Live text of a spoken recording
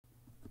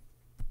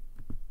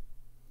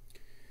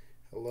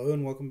Hello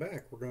and welcome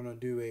back. We're going to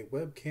do a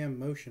webcam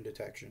motion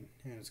detection,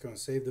 and it's going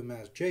to save them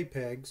as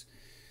JPEGs.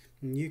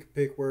 And you can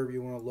pick wherever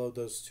you want to load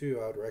those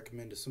to. I would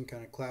recommend to some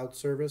kind of cloud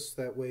service.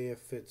 That way,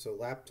 if it's a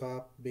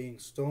laptop being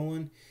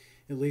stolen,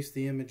 at least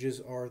the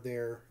images are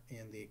there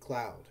in the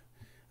cloud.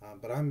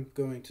 But I'm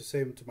going to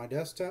save them to my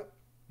desktop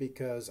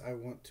because I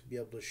want to be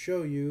able to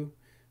show you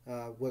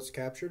what's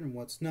captured and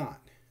what's not.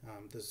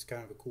 This is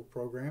kind of a cool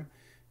program,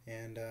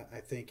 and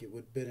I think it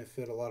would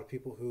benefit a lot of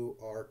people who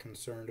are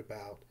concerned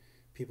about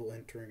people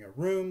entering a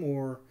room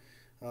or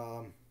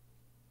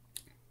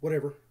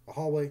whatever, a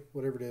hallway,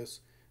 whatever it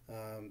is.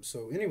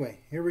 So anyway,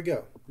 here we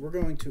go. We're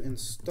going to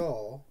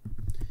install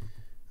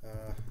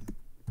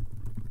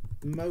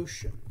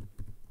Motion.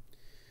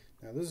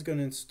 Now this is going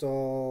to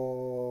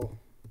install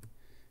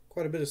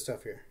quite a bit of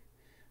stuff here.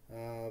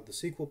 The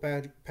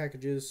SQL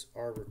packages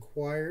are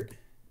required,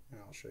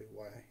 and I'll show you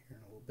why here in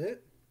a little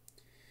bit.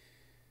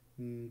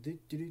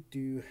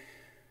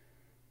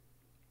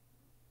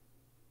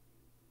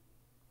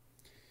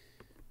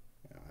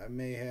 I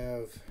may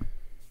have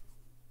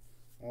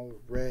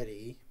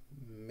already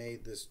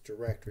made this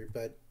directory,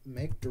 but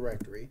make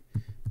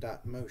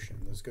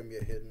directory.motion. There's going to be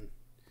a hidden,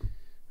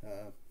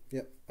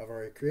 yep, I've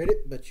already created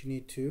it, but you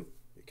need to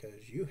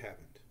because you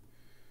haven't.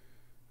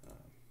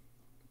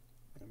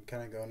 I'm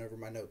kind of going over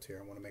my notes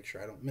here. I want to make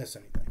sure I don't miss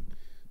anything.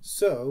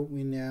 So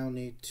we now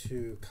need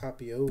to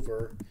copy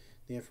over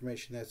the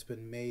information that's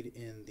been made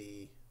in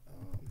the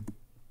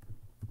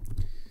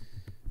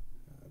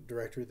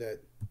directory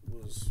that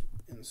was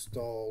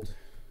installed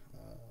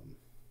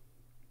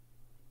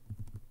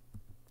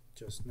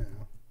just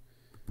now,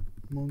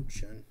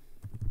 Motion.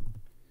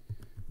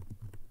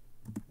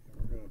 And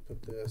we're going to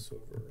put this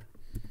over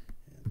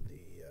in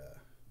the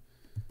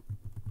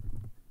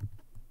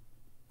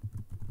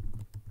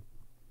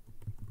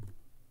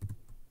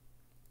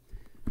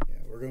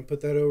we're going to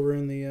put that over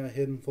in the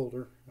hidden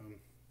folder.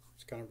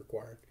 It's kind of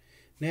required.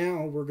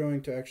 Now we're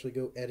going to actually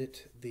go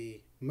edit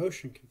the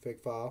motion config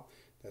file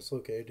that's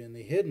located in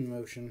the hidden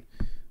motion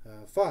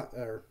file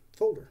or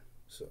folder.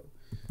 So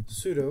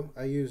sudo,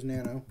 I use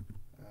nano.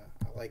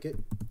 I like it.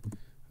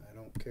 I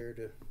don't care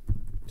to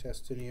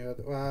test any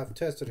other. Well, I've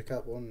tested a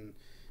couple, and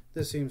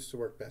this seems to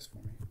work best for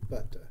me.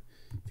 But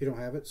if you don't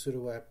have it,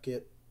 sudo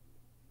apt-get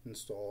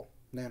install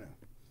nano.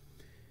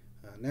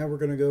 Now we're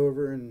going to go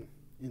over and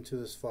into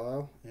this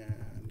file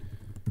and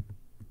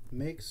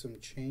make some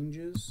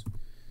changes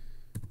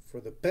for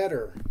the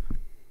better.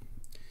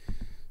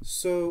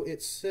 So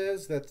it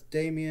says that the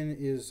daemon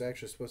is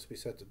actually supposed to be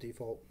set to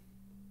default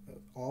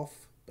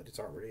off, but it's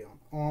already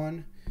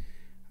on.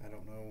 I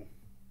don't know.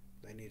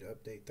 They need to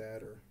update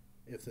that, or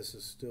if this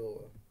is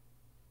still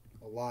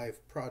a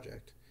live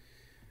project.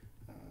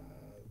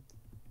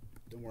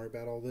 Don't worry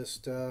about all this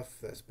stuff.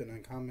 That's been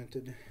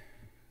uncommented.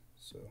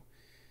 So,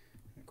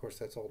 of course,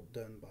 that's all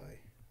done by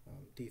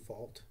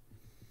default.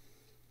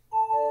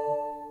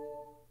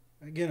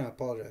 Again, I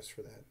apologize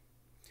for that.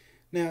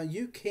 Now,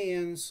 you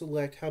can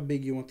select how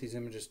big you want these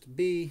images to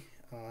be.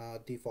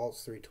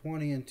 Default's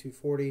 320 and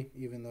 240,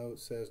 even though it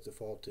says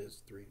default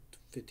is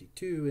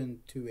 352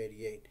 and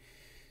 288.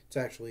 It's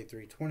actually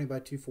 320 by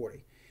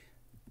 240.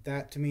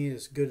 That to me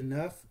is good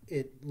enough.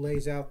 It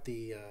lays out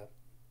the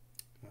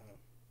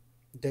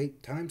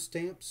date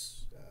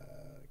timestamps,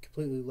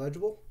 completely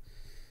legible.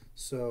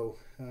 So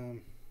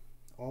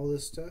all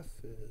this stuff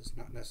is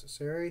not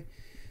necessary.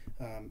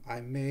 I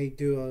may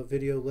do a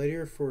video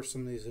later for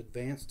some of these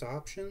advanced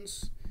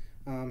options.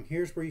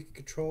 Here's where you can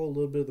control a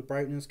little bit of the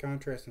brightness,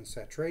 contrast, and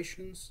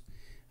saturations.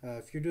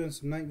 If you're doing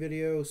some night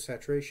video,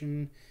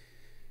 saturation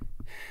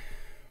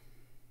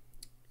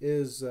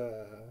is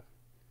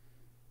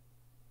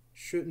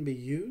shouldn't be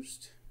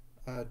used,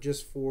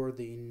 just for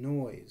the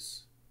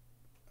noise.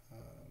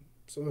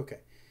 So okay,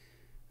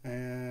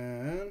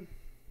 and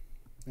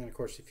of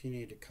course, if you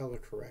need to color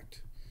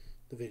correct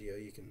the video,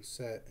 you can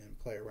set and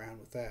play around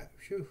with that.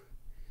 Phew,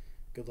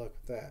 good luck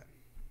with that.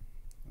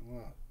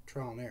 Well,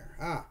 trial and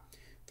error.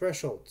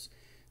 Thresholds.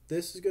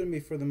 This is going to be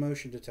for the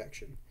motion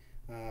detection.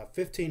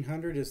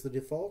 1500 is the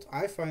default.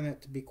 I find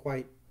that to be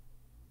quite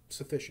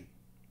sufficient.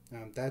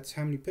 That's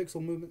how many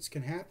pixel movements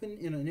can happen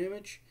in an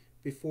image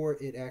before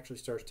it actually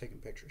starts taking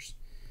pictures.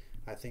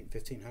 I think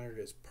 1500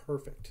 is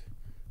perfect.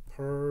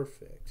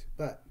 Perfect.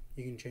 But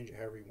you can change it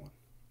however you want.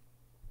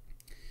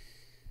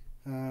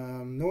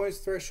 Noise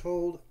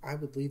threshold, I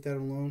would leave that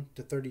alone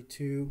to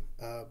 32,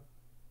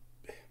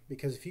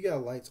 because if you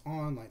got lights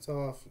on, lights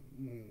off,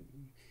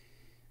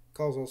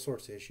 cause all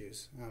sorts of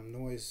issues.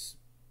 Noise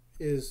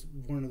is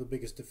one of the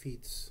biggest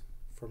defeats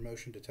for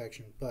motion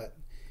detection, but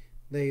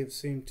they have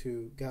seemed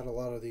to got a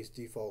lot of these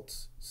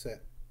defaults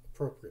set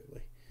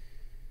appropriately.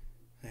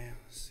 Now,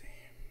 let's see.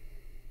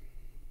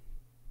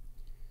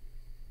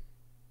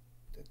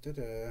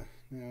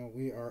 Now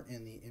we are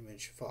in the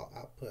image file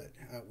output.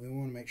 We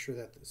want to make sure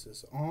that this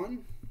is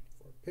on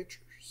for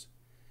pictures.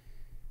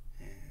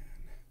 And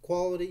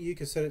quality, you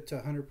can set it to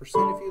 100%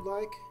 if you'd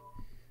like.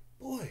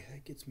 Boy,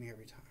 that gets me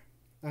every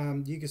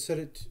time. You can set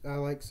it, I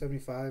like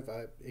 75.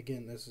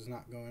 Again, this is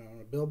not going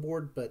on a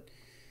billboard, but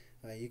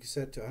You can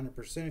set it to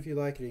 100% if you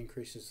like. It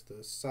increases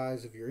the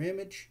size of your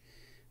image.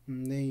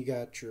 And then you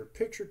got your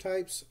picture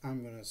types.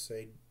 I'm going to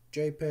say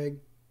JPEG.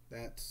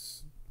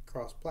 That's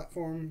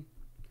cross-platform.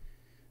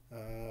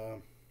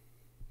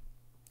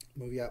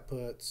 Movie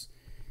outputs.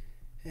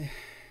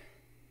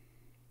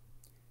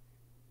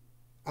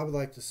 I would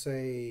like to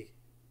say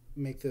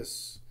make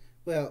this,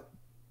 well,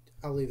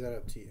 I'll leave that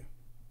up to you.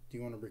 Do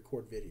you want to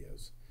record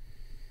videos?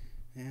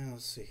 Now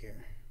let's see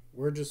here.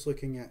 We're just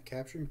looking at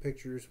capturing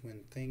pictures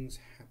when things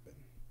happen.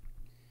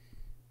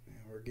 Now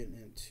we're getting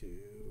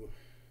into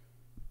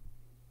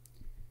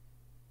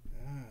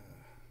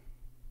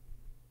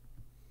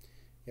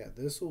yeah,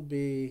 this will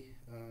be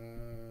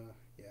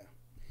yeah,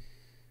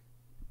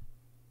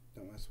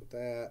 don't mess with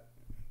that.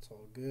 It's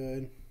all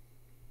good.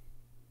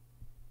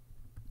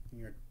 And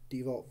your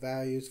default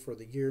values for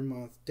the year,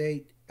 month,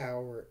 date,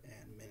 hour,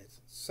 and minutes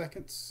and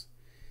seconds.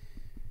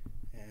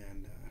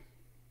 And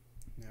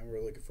now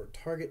we're looking for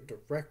target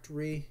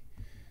directory.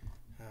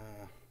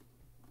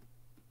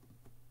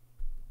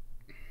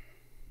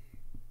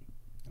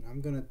 And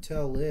I'm going to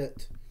tell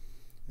it,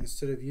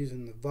 instead of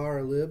using the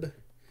var lib,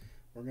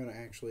 we're going to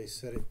actually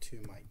set it to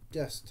my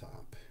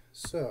desktop.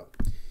 So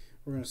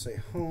we're going to say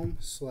home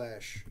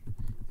slash,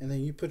 and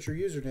then you put your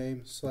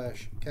username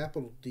slash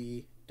capital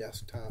D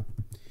desktop,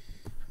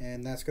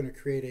 and that's going to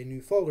create a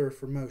new folder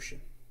for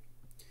motion.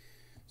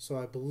 So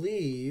I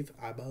believe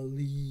that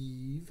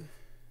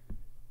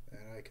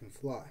I can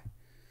fly.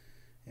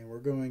 And we're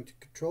going to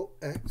Control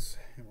X,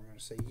 and we're going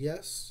to say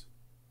yes,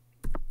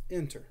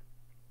 enter.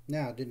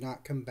 Now it did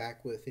not come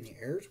back with any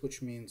errors,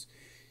 which means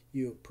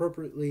you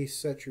appropriately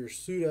set your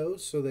sudo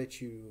so that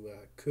you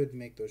could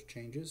make those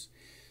changes.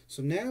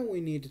 So now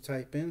we need to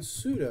type in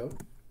sudo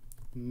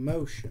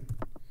motion,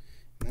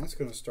 and that's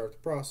going to start the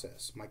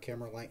process. My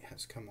camera light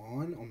has come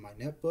on my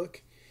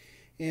netbook,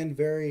 and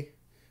very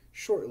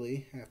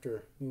shortly,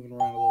 after moving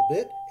around a little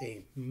bit,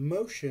 a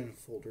motion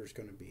folder is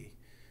going to be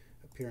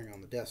appearing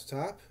on the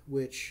desktop,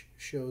 which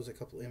shows a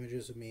couple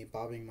images of me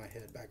bobbing my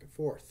head back and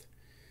forth.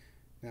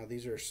 Now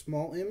these are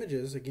small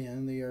images.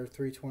 Again, they are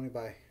 320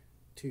 by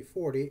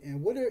 240,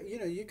 and whatever, you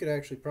know, you could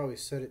actually probably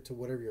set it to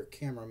whatever your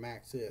camera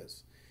max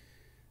is.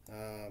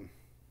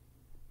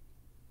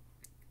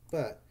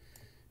 But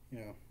you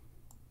know,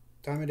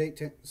 time and date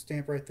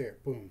stamp right there,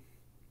 boom.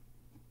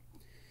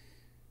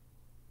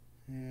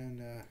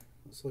 And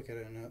let's look at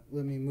it.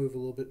 Let me move a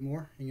little bit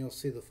more, and you'll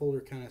see the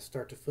folder kind of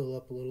start to fill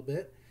up a little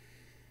bit.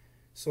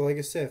 So like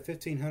I said,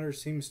 1500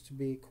 seems to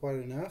be quite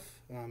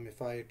enough.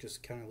 If I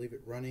just kind of leave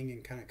it running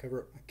and kind of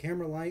cover up my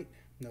camera light,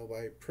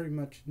 nobody pretty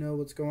much know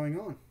what's going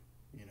on,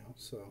 you know.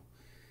 So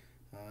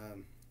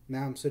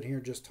now I'm sitting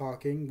here just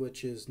talking,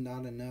 which is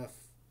not enough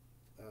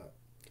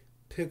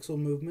pixel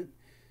movement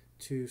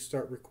to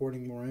start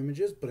recording more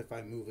images. But if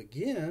I move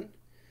again,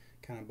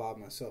 kind of bob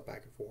myself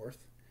back and forth,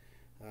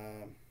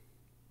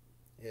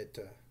 it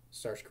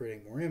starts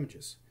creating more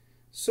images.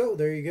 So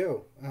there you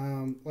go.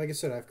 Like I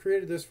said, I've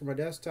created this for my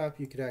desktop.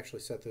 You could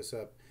actually set this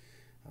up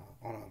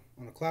on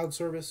a cloud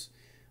service.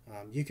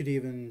 You could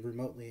even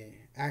remotely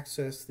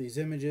access these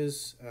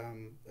images.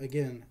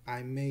 Again,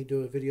 I may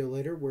do a video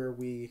later where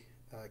we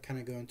kind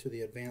of go into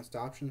the advanced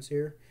options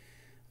here.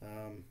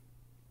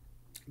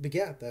 But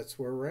yeah, that's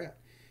where we're at.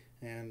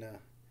 And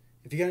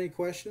if you got any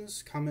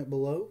questions, comment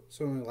below.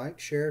 Certainly like,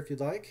 share if you'd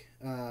like.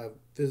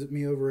 Visit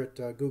me over at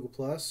Google+.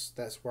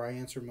 That's where I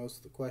answer most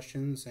of the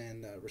questions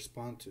and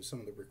respond to some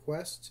of the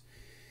requests.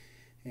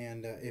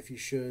 And if you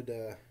should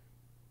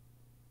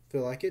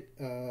feel like it,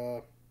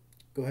 go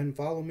ahead and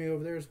follow me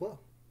over there as well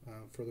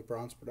for the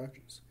Bronze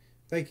Productions.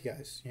 Thank you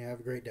guys. You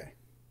have a great day.